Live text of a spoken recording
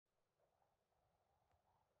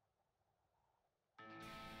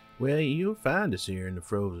Well, you'll find us here in the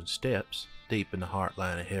frozen steppes, deep in the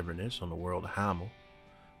heartland of Hebroness on the world of Heimel.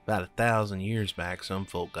 About 1,000 years back, some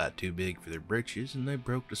folk got too big for their britches and they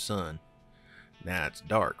broke the sun. Now it's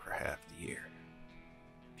dark for half the year.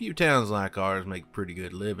 Few towns like ours make a pretty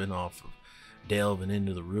good living off of delving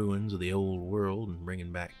into the ruins of the old world and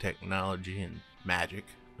bringing back technology and magic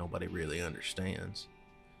nobody really understands.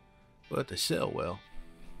 But they sell well.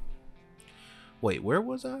 Wait, where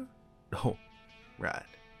was I? Oh, right.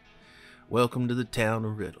 Welcome to the town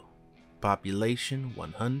of Riddle. Population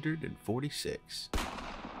 146.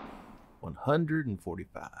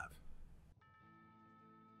 145.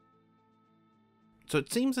 So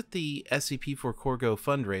it seems that the SCP-4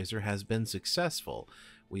 fundraiser has been successful.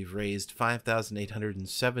 We've raised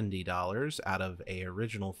 $5,870 out of a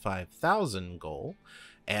original $5,000 goal,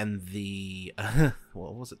 and the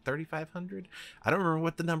what was it, 3,500? I don't remember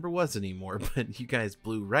what the number was anymore, but you guys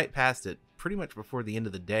blew right past it pretty much before the end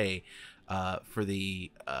of the day for the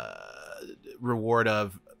reward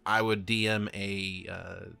of I would DM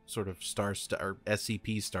a sort of or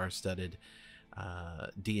SCP star-studded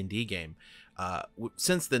D&D game.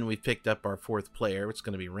 Since then, we've picked up our fourth player. It's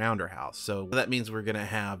going to be Rounderhouse. So that means we're going to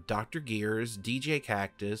have Dr. Gears,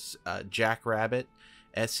 djkaktus, Jackrabbit,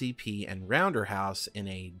 SCP, and Rounderhouse in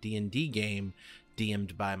a D&D game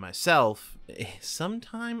DM'd by myself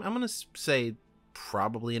sometime. I'm going to say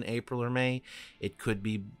probably in April or May. It could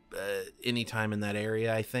be anytime in that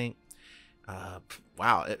area, I think.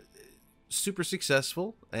 Wow. Super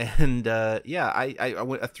successful, and yeah,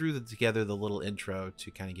 I threw together the little intro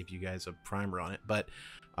to kind of give you guys a primer on it, but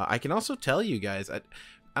I can also tell you guys I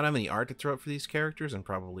don't have any art to throw up for these characters and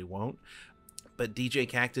probably won't, but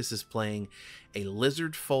djkaktus is playing a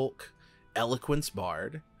lizard folk eloquence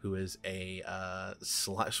bard who is a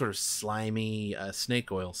sort of slimy snake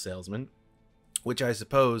oil salesman, which I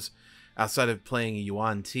suppose outside of playing a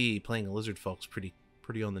Yuan Ti, playing a lizard folk's pretty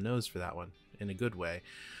on the nose for that one in a good way.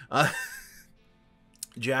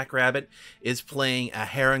 Jackrabbit is playing a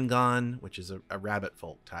Harangon, which is a rabbit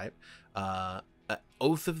folk type,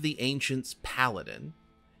 Oath of the Ancients paladin,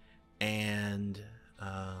 and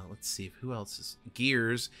let's see who else is.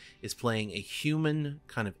 Gears is playing a human,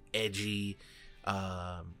 kind of edgy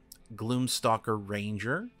Gloomstalker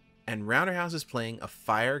ranger, and Rounderhouse is playing a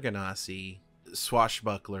Fire Ganassi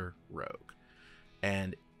swashbuckler rogue,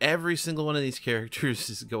 and every single one of these characters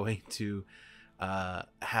is going to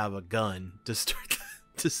have a gun to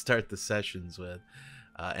start the sessions with,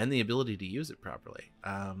 and the ability to use it properly.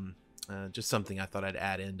 Just something I thought I'd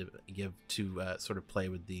add in to give to sort of play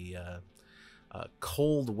with the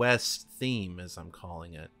Cold West theme, as I'm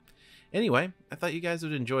calling it. Anyway, I thought you guys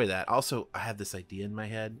would enjoy that. Also, I have this idea in my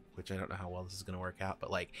head, which I don't know how well this is going to work out,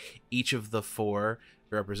 but like each of the four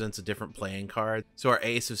represents a different playing card. So our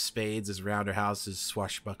Ace of Spades is Rounderhouse's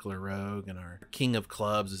Swashbuckler Rogue, and our King of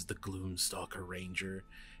Clubs is the Gloomstalker Ranger,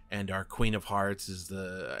 and our Queen of Hearts is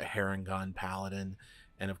the Harangon Paladin,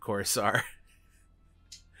 and of course our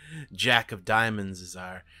Jack of Diamonds is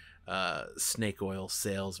our Snake Oil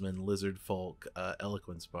Salesman, Lizard Folk,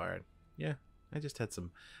 Eloquence Bard. Yeah, I just had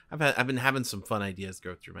some. I've been having some fun ideas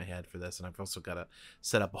go through my head for this, and I've also got to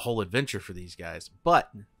set up a whole adventure for these guys.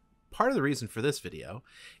 But part of the reason for this video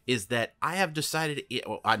is that I have decided.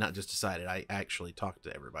 Well, I not just decided. I actually talked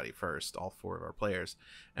to everybody first, all four of our players,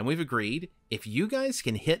 and we've agreed if you guys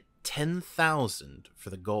can hit 10,000 for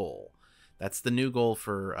the goal. That's the new goal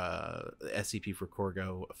for SCP for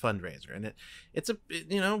Corgo fundraiser, and it's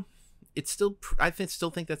still, I still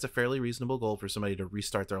think that's a fairly reasonable goal for somebody to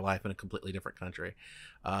restart their life in a completely different country.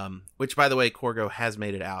 Which, by the way, Corgo has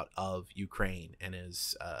made it out of Ukraine and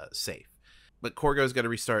is safe. But Corgo's got to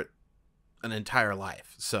restart an entire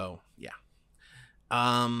life. So, yeah.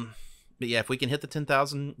 But yeah, if we can hit the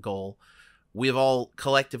 10,000 goal, we've all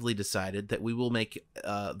collectively decided that we will make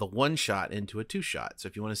the one shot into a two shot. So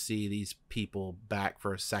if you want to see these people back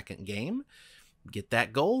for a second game, get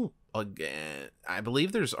that goal. I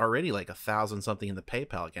believe there's already like 1,000 something in the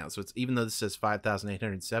PayPal account. So it's, even though this says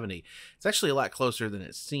 5,870, it's actually a lot closer than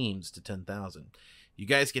it seems to 10,000. You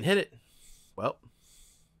guys can hit it. Well,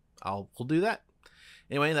 we'll do that.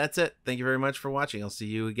 Anyway, that's it. Thank you very much for watching. I'll see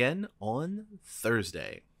you again on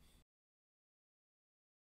Thursday.